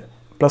സൈഡിൽ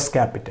plus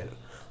capital.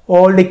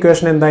 Old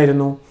equation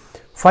എന്തായിരുന്നു?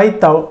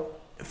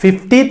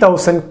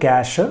 50,000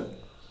 cash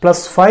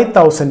plus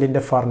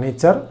 5,000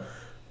 furniture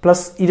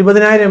plus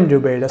 20,000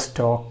 രൂപയുടെ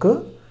stock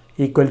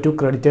equal to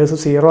creditors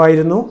 0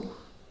 ആയിരുന്നു.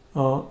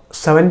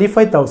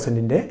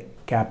 75,000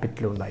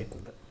 capital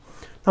ഉണ്ടായിട്ടുണ്ട്.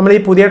 നമ്മൾ ഈ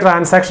പുതിയ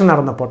ട്രാൻസാക്ഷൻ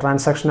നടന്നപ്പോൾ,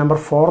 ട്രാൻസാക്ഷൻ നമ്പർ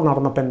 4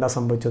 നടന്നപ്പോൾ എന്താ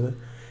സംഭവിച്ചത്?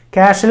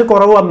 ക്യാഷിൽ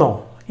കുറവ് വന്നോ?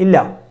 ഇല്ല.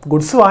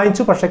 ഗുഡ്സ്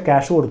വാങ്ങിച്ചു, പക്ഷേ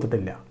ക്യാഷ്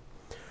കൊടുത്തിട്ടില്ല.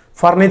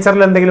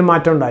 ഫർണിച്ചറിൽ എന്തെങ്കിലും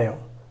മാറ്റം ഉണ്ടായോ?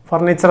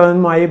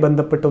 ഫർണിച്ചറുമായി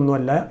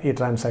ബന്ധപ്പെട്ടൊന്നുമല്ല ഈ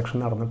ട്രാൻസാക്ഷൻ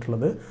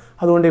നടന്നിട്ടുള്ളത്.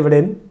 അതുകൊണ്ട്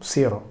ഇവിടെയും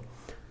 0.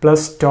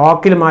 പ്ലസ്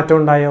സ്റ്റോക്കിൽ മാറ്റം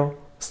ഉണ്ടായോ?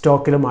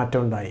 സ്റ്റോക്കിൽ മാറ്റം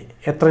ഉണ്ടായി.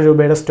 എത്ര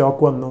രൂപയുടെ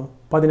സ്റ്റോക്ക് വന്നു?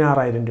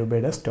 16,000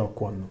 രൂപയുടെ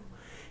സ്റ്റോക്ക് വന്നു.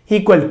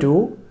 ഈക്വൽ ടു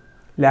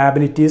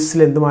ലാബിലിറ്റീസിൽ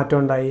എന്ത് മാറ്റം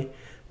ഉണ്ടായി?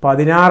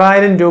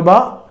 16,000 രൂപ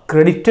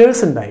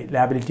ക്രെഡിറ്റേഴ്സ് ഉണ്ടായി.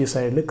 ലാബിലിറ്റി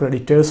സൈഡിൽ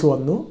ക്രെഡിറ്റേഴ്സ്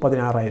വന്നു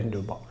 16,000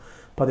 രൂപ.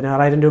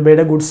 16,000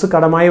 രൂപയുടെ ഗുഡ്സ്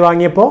കടമായി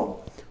വാങ്ങിയപ്പോൾ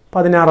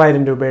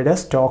 16,000 രൂപയുടെ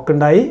സ്റ്റോക്ക്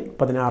ഉണ്ടായി.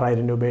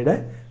 16,000 രൂപയുടെ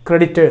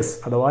ക്രെഡിറ്റേഴ്സ്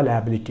അഥവാ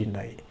ലാബിലിറ്റി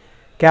ഉണ്ടായി.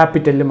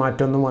 ക്യാപിറ്റലിൽ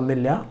മാറ്റമൊന്നും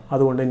വന്നില്ല.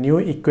 അതുകൊണ്ട് new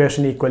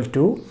equation equal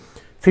to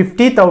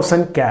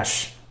 50,000 cash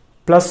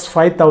plus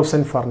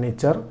 5,000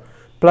 furniture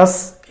plus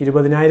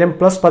 20,000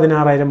 plus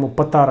 16,000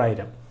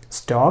 36,000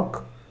 stock.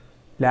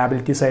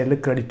 Liability സൈഡിൽ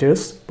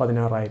ക്രെഡിറ്റേഴ്സ്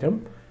 16,000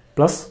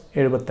 പ്ലസ്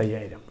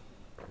 75,000.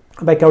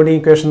 അപ്പോൾ അക്കൗണ്ടിങ്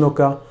ഇക്വേഷൻ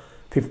നോക്കുക.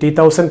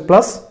 50,000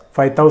 പ്ലസ്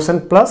 5,000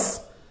 പ്ലസ്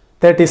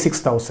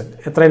 36,000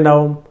 എത്ര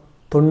ഉണ്ടാവും?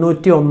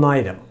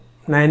 91,000.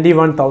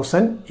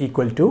 91,000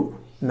 ഈക്വൽ ടു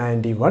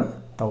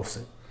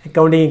 91,000.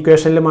 അക്കൗണ്ടിങ്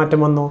ഇക്വേഷനിൽ മാറ്റം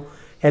വന്നോ?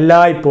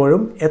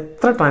 എല്ലായ്പ്പോഴും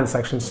എത്ര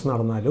ട്രാൻസാക്ഷൻസ്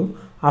നടന്നാലും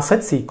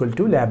assets equal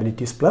to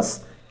liabilities plus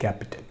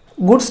capital.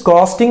 Goods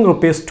costing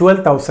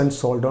 ₹12,000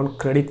 sold on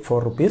credit four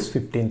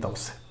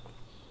 ₹15,000.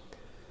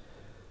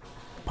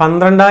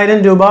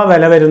 12,000 രൂപ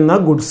വില വരുന്ന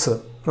ഗുഡ്സ്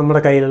നമ്മുടെ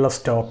കയ്യിലുള്ള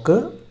സ്റ്റോക്ക്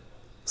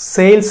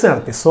സെയിൽസ്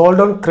നടത്തി.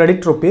 Sold on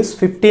credit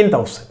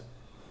 ₹15,000.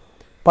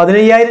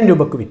 15,000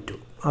 രൂപക്ക് വിറ്റു.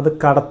 അത്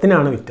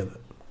കടത്തിനാണ് വിറ്റത്.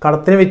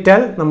 കടത്തിന്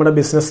വിറ്റാൽ നമ്മുടെ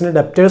ബിസിനസ്സിന്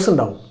ഡെപ്റ്റേഴ്സ്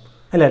ഉണ്ടാവും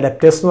അല്ലേ?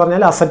 ഡെപ്റ്റേഴ്സ് എന്ന്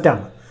പറഞ്ഞാൽ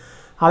അസറ്റാണ്.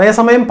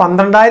 അതേസമയം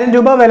 12,000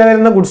 രൂപ വില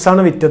വരുന്ന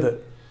ഗുഡ്സാണ് വിറ്റത്.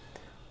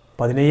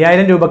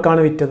 15,000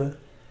 രൂപക്കാണ് വിറ്റത്.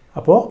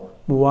 അപ്പോൾ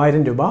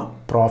 3,000 രൂപ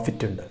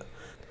പ്രോഫിറ്റ് ഉണ്ട്.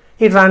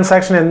 ഈ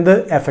ട്രാൻസാക്ഷൻ എന്ത്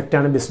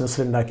എഫക്റ്റാണ്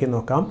ബിസിനസ്സിൽ ഉണ്ടാക്കിയെന്ന്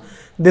നോക്കാം.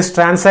 This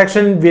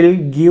transaction will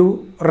give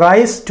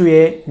raise to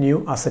A new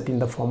asset in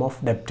the form of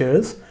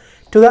debtors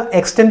to the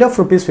extent of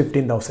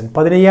 ₹15,000.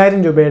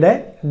 15,000 രൂപയുടെ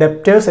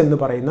ഡെപ്റ്റേഴ്സ് എന്ന്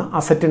പറയുന്ന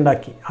അസറ്റ്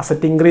ഉണ്ടാക്കി.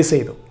 അസറ്റ് ഇൻക്രീസ്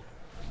ചെയ്തു.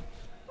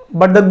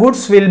 But the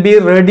goods will be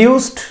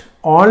reduced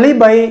only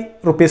by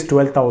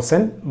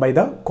 ₹12,000 by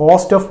the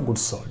cost of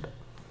goods sold.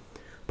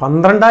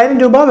 12,000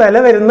 രൂപ വില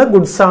വരുന്ന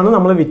ഗുഡ്സാണ്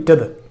നമ്മൾ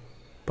വിറ്റത്.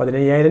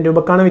 15,000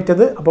 രൂപക്കാണ്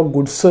വിറ്റത്. അപ്പോൾ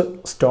ഗുഡ്സ്,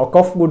 സ്റ്റോക്ക്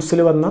ഓഫ് ഗുഡ്സിൽ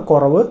വന്ന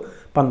കുറവ്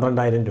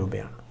 12,000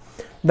 രൂപയാണ്.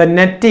 The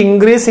net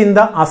increase in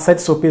the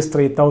assets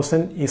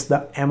 ₹3,000 is the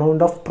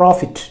amount of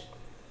profit.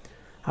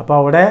 അപ്പോൾ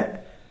അവിടെ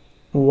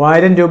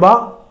 3,000 രൂപ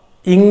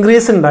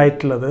ഇൻക്രീസ്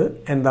ഉണ്ടായിട്ടുള്ളത്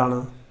എന്താണ്?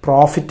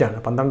 പ്രോഫിറ്റാണ്.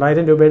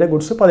 12,000 രൂപയുടെ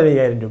ഗുഡ്സ്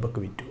 15,000 രൂപക്ക്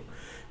വിറ്റു.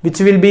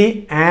 Which will be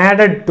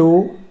added to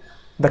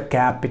the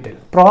capital.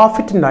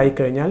 Profit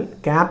ഉണ്ടായിക്കഴിഞ്ഞാൽ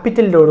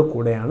ക്യാപിറ്റലിനോട്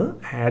കൂടെയാണ്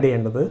ആഡ്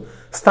ചെയ്യേണ്ടത്.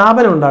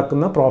 സ്ഥാപനം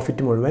ഉണ്ടാക്കുന്ന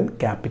പ്രോഫിറ്റ് മുഴുവൻ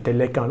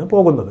ക്യാപിറ്റലിലേക്കാണ്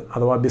പോകുന്നത്,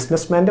 അഥവാ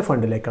ബിസിനസ്മാൻ്റെ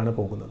ഫണ്ടിലേക്കാണ്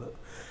പോകുന്നത്.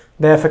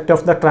 The effect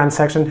of the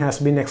transaction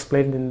has been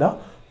explained in the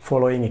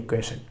following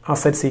equation.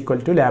 Assets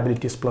equal to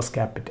liabilities plus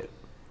capital.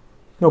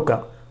 നോക്കുക,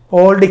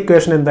 ഓൾഡ്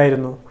ഇക്വേഷൻ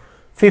എന്തായിരുന്നു?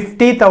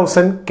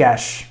 50,000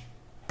 cash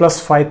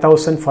plus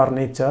 5,000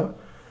 furniture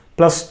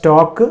plus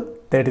stock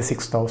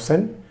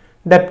 36,000.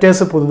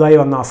 Debtors പുതുതായി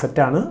വന്ന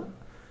അസറ്റാണ്.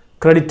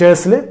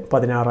 ക്രെഡിറ്റേഴ്സിൽ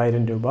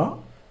 16,000 രൂപ,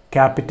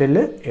 ക്യാപിറ്റലിൽ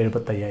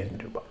 75,000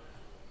 രൂപ.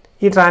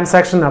 ഈ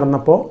ട്രാൻസാക്ഷൻ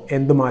നടന്നപ്പോൾ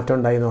എന്ത് മാറ്റം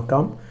ഉണ്ടായി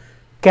നോക്കാം.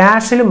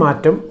 ക്യാഷിൽ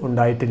മാറ്റം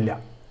ഉണ്ടായിട്ടില്ല.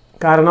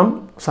 കാരണം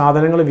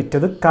സാധനങ്ങൾ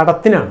വിറ്റത്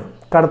കടത്തിനാണ്.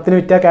 കടത്തിന്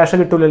വിറ്റാൽ ക്യാഷ്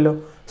കിട്ടില്ലല്ലോ.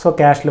 സോ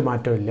ക്യാഷിൽ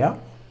മാറ്റമില്ല.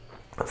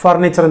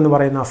 ഫർണിച്ചർ എന്ന്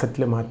പറയുന്ന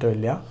അസറ്റിൽ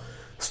മാറ്റമില്ല.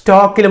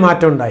 സ്റ്റോക്കിൽ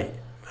മാറ്റം ഉണ്ടായി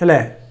അല്ലേ?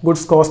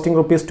 ഗുഡ്സ് കോസ്റ്റിംഗ്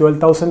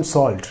 ₹12,000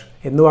 സോൾഡ്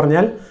എന്ന്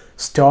പറഞ്ഞാൽ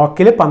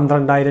സ്റ്റോക്കിൽ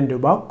 12,000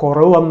 രൂപ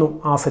കുറവ് വന്നു,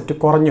 അസറ്റ്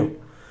കുറഞ്ഞു.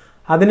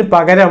 അതിന്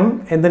പകരം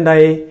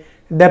എന്തുണ്ടായി?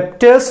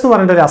 ഡെപ്റ്റേഴ്സ് എന്ന്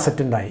പറഞ്ഞിട്ടൊരു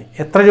അസറ്റ് ഉണ്ടായി.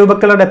 എത്ര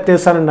രൂപക്കുള്ള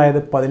ഡെപ്റ്റേഴ്സാണ് ഉണ്ടായത്?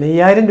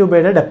 15,000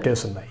 രൂപയുടെ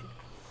ഡെപ്റ്റേഴ്സ് ഉണ്ടായി.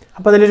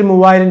 അപ്പോൾ അതിലൊരു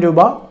 3,000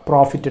 രൂപ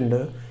പ്രോഫിറ്റ് ഉണ്ട്.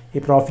 ഈ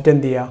പ്രോഫിറ്റ്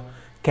എന്ത് ചെയ്യുക?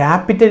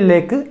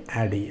 ക്യാപിറ്റലിലേക്ക്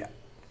ആഡ് ചെയ്യുക.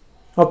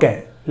 ഓക്കെ,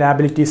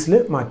 ലാബിലിറ്റീസിൽ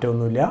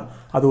മാറ്റമൊന്നുമില്ല.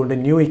 അതുകൊണ്ട്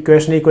new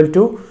equation equal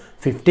to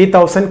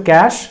 50,000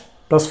 cash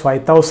plus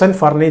 5,000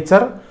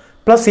 furniture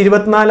plus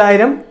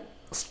 24,000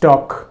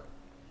 stock.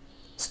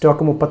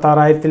 Stock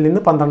 36,000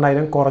 നിന്ന്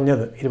 12,000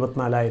 കുറഞ്ഞത്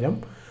 24,000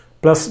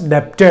 പ്ലസ്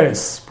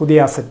ഡെപ്റ്റേഴ്സ് പുതിയ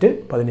അസറ്റ്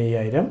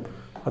 15,000.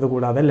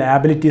 അതുകൂടാതെ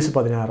ലാബിലിറ്റീസ്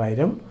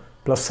 16,000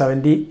 പ്ലസ്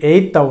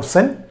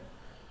 78,000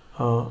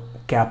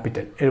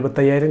 ക്യാപിറ്റൽ.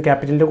 75,000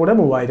 ക്യാപിറ്റലിൻ്റെ കൂടെ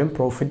 3,000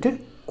 പ്രോഫിറ്റ്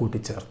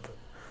കൂട്ടിച്ചേർത്ത്.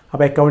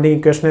 അപ്പോൾ അക്കൗണ്ടിങ്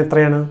ഇക്വേഷൻ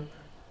എത്രയാണ്?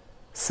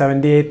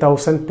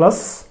 78,000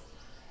 പ്ലസ്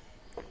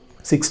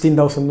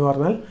 16,000 എന്ന്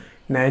പറഞ്ഞാൽ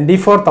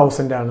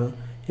 94,000 ആണ്.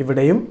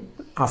 ഇവിടെയും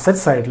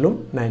അസറ്റ് സൈഡിലും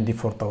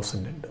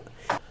 94,000 ഉണ്ട്.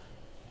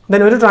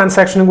 ദെൻ ഒരു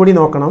ട്രാൻസാക്ഷനും കൂടി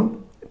നോക്കണം.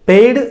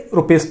 Paid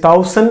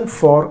 ₹1,000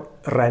 four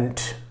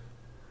rent.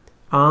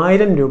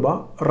 1000 രൂപ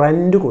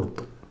റെൻറ്റ്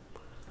കൊടുത്തു.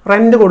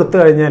 റെൻറ്റ് കൊടുത്തു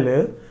കഴിഞ്ഞാൽ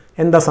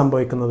എന്താ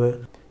സംഭവിക്കുന്നത്?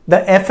 The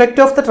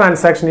effect of the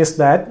transaction is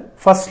that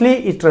firstly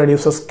it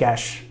reduces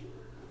cash.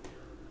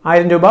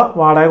 1000 രൂപ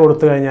വാടക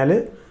കൊടുത്തു കഴിഞ്ഞാൽ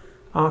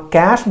ആ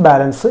ക്യാഷ്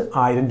ബാലൻസ്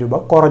 1000 രൂപ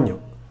കുറഞ്ഞു.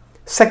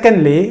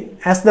 Secondly,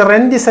 as the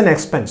rent is N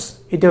expense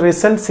it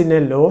results in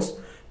A loss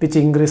which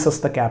increases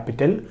the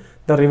capital.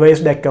 The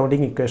revised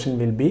accounting equation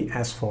will be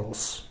as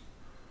follows.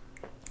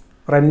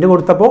 Rent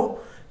കൊടുത്തപ്പോൾ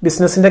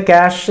ബിസിനസ്സിൻ്റെ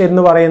cash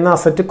എന്ന് പറയുന്ന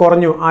അസറ്റ്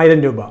കുറഞ്ഞു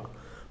 1000 രൂപ.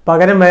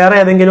 പകരം വേറെ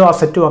ഏതെങ്കിലും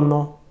അസറ്റ്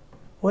വന്നോ?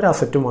 ഒരു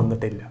അസറ്റും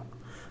വന്നിട്ടില്ല.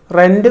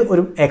 റെൻറ്റ്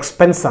ഒരു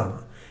എക്സ്പെൻസാണ്.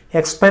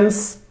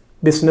 എക്സ്പെൻസ്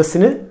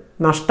ബിസിനസ്സിന്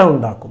നഷ്ടം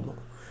ഉണ്ടാക്കുന്നു.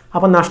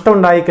 അപ്പോൾ നഷ്ടം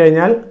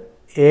ഉണ്ടായിക്കഴിഞ്ഞാൽ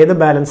ഏത്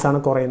ബാലൻസാണ്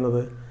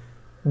കുറയുന്നത്?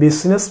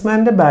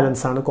 ബിസിനസ്മാൻ്റെ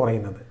ബാലൻസാണ്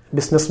കുറയുന്നത്.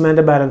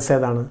 ബിസിനസ്മാൻ്റെ ബാലൻസ്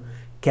ഏതാണ്?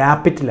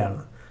 ക്യാപിറ്റലാണ്.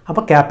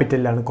 അപ്പോൾ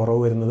ക്യാപിറ്റലിലാണ് കുറവ്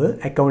വരുന്നത്.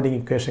 അക്കൗണ്ടിങ്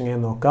ഇക്വേഷൻ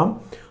എങ്ങനെ നോക്കാം?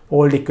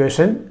 ഓൾഡ്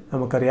ഇക്വേഷൻ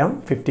നമുക്കറിയാം.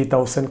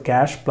 50,000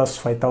 cash plus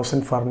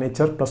 5,000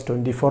 furniture plus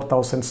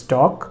 24,000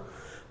 stock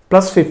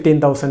plus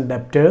 15,000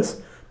 debtors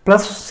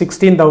plus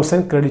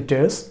 16,000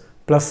 creditors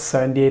plus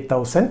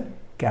 78,000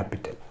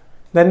 capital.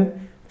 Then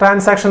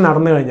transaction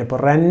നടന്നു കഴിഞ്ഞപ്പോൾ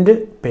റെൻറ്റ്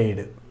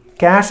പെയ്ഡ്,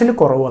 ക്യാഷിൽ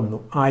കുറവ് വന്നു,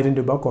 1000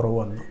 രൂപ കുറവ്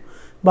വന്നു.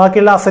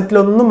 ബാക്കിയുള്ള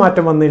അസറ്റിലൊന്നും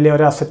മാറ്റം വന്നില്ല,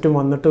 ഒരു അസറ്റും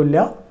വന്നിട്ടുമില്ല,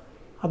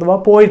 അഥവാ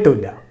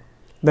പോയിട്ടുമില്ല.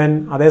 ദെൻ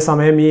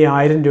അതേസമയം ഈ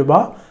 1000 രൂപ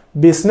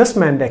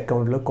ബിസിനസ്മാൻ്റെ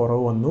അക്കൗണ്ടിൽ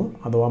കുറവ് വന്നു,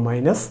 അഥവാ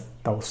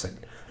 -1,000.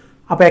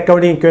 അപ്പോൾ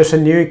അക്കൗണ്ടിങ് ഇക്വേഷൻ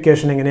ന്യൂ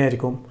ഇക്വേഷൻ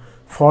എങ്ങനെയായിരിക്കും?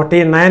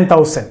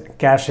 49,000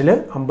 ക്യാഷിൽ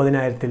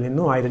 50,000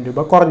 നിന്നും 1000 രൂപ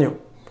കുറഞ്ഞു.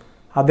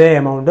 അതേ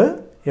എമൗണ്ട്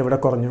എവിടെ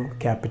കുറഞ്ഞു?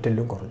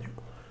 ക്യാപിറ്റലിലും കുറഞ്ഞു.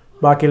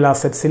 ബാക്കിയുള്ള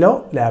അസറ്റ്സിലോ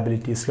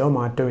ലാബിലിറ്റീസിലോ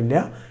മാറ്റമില്ല.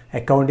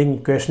 Accounting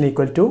equation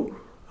equal to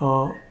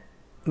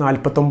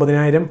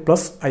 49,000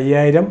 plus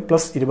 5,000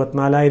 plus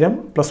 24,000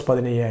 plus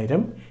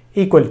 15,000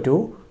 equal to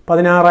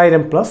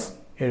 16,000 plus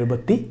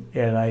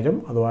 77,000,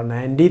 അഥവാ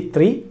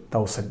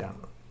 93,000 ആണ്.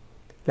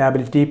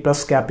 ലാബിലിറ്റി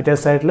പ്ലസ് ക്യാപിറ്റൽ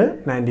സൈഡിൽ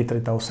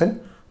 93,000,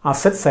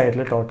 അസറ്റ്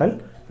സൈഡിൽ ടോട്ടൽ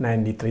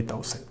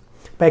 93,000.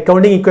 അപ്പോൾ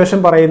അക്കൗണ്ടിങ് ഇക്വേഷൻ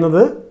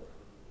പറയുന്നത്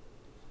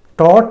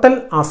total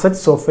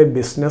assets of A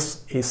business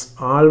is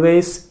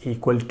always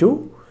equal to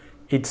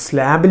its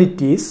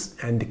liabilities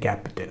and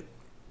capital.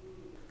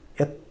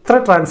 എത്ര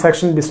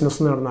ട്രാൻസാക്ഷൻ ബിസിനസ്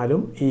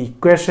നടന്നാലും ഈ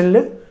ഇക്വേഷനിൽ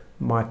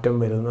മാറ്റം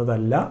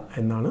വരുന്നതല്ല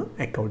എന്നാണ്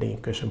അക്കൗണ്ടിങ്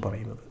ഇക്വേഷൻ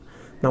പറയുന്നത്.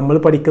 നമ്മൾ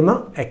പഠിക്കുന്ന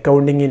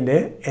അക്കൗണ്ടിങ്ങിൻ്റെ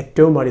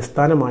ഏറ്റവും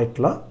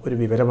അടിസ്ഥാനമായിട്ടുള്ള ഒരു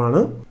വിവരമാണ്.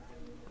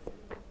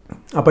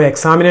 അപ്പോൾ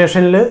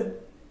എക്സാമിനേഷനിൽ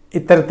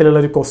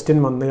ഇത്തരത്തിലുള്ളൊരു ക്വസ്റ്റ്യൻ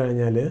വന്നു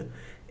കഴിഞ്ഞാൽ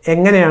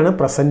എങ്ങനെയാണ്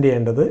പ്രസൻറ്റ്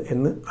ചെയ്യേണ്ടത്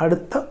എന്ന്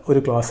അടുത്ത ഒരു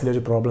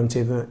ക്ലാസ്സിലൊരു പ്രോബ്ലം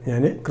ചെയ്ത്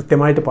ഞാൻ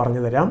കൃത്യമായിട്ട്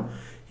പറഞ്ഞു തരാം.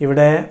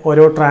 ഇവിടെ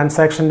ഓരോ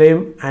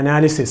ട്രാൻസാക്ഷൻ്റെയും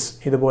അനാലിസിസ്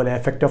ഇതുപോലെ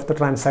എഫക്റ്റ് ഓഫ് ദ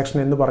ട്രാൻസാക്ഷൻ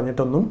എന്ന്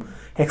പറഞ്ഞിട്ടൊന്നും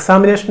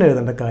എക്സാമിനേഷൻ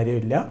എഴുതേണ്ട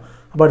കാര്യമില്ല.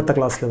 അപ്പോൾ അടുത്ത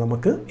ക്ലാസ്സിൽ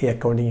നമുക്ക് ഈ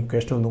അക്കൗണ്ടിങ്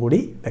ഇക്വേഷൻ ഒന്നുകൂടി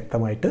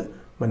വ്യക്തമായിട്ട്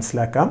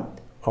മനസ്സിലാക്കാം.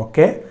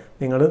 ഓക്കെ,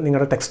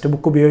 നിങ്ങളുടെ ടെക്സ്റ്റ്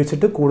ബുക്ക്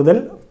ഉപയോഗിച്ചിട്ട് കൂടുതൽ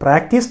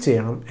പ്രാക്ടീസ്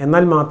ചെയ്യണം.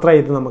 എന്നാൽ മാത്രമേ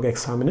ഇത് നമുക്ക്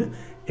എക്സാമിന്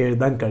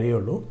എഴുതാൻ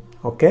കഴിയുള്ളൂ.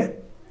 Okay,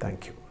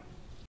 thank you.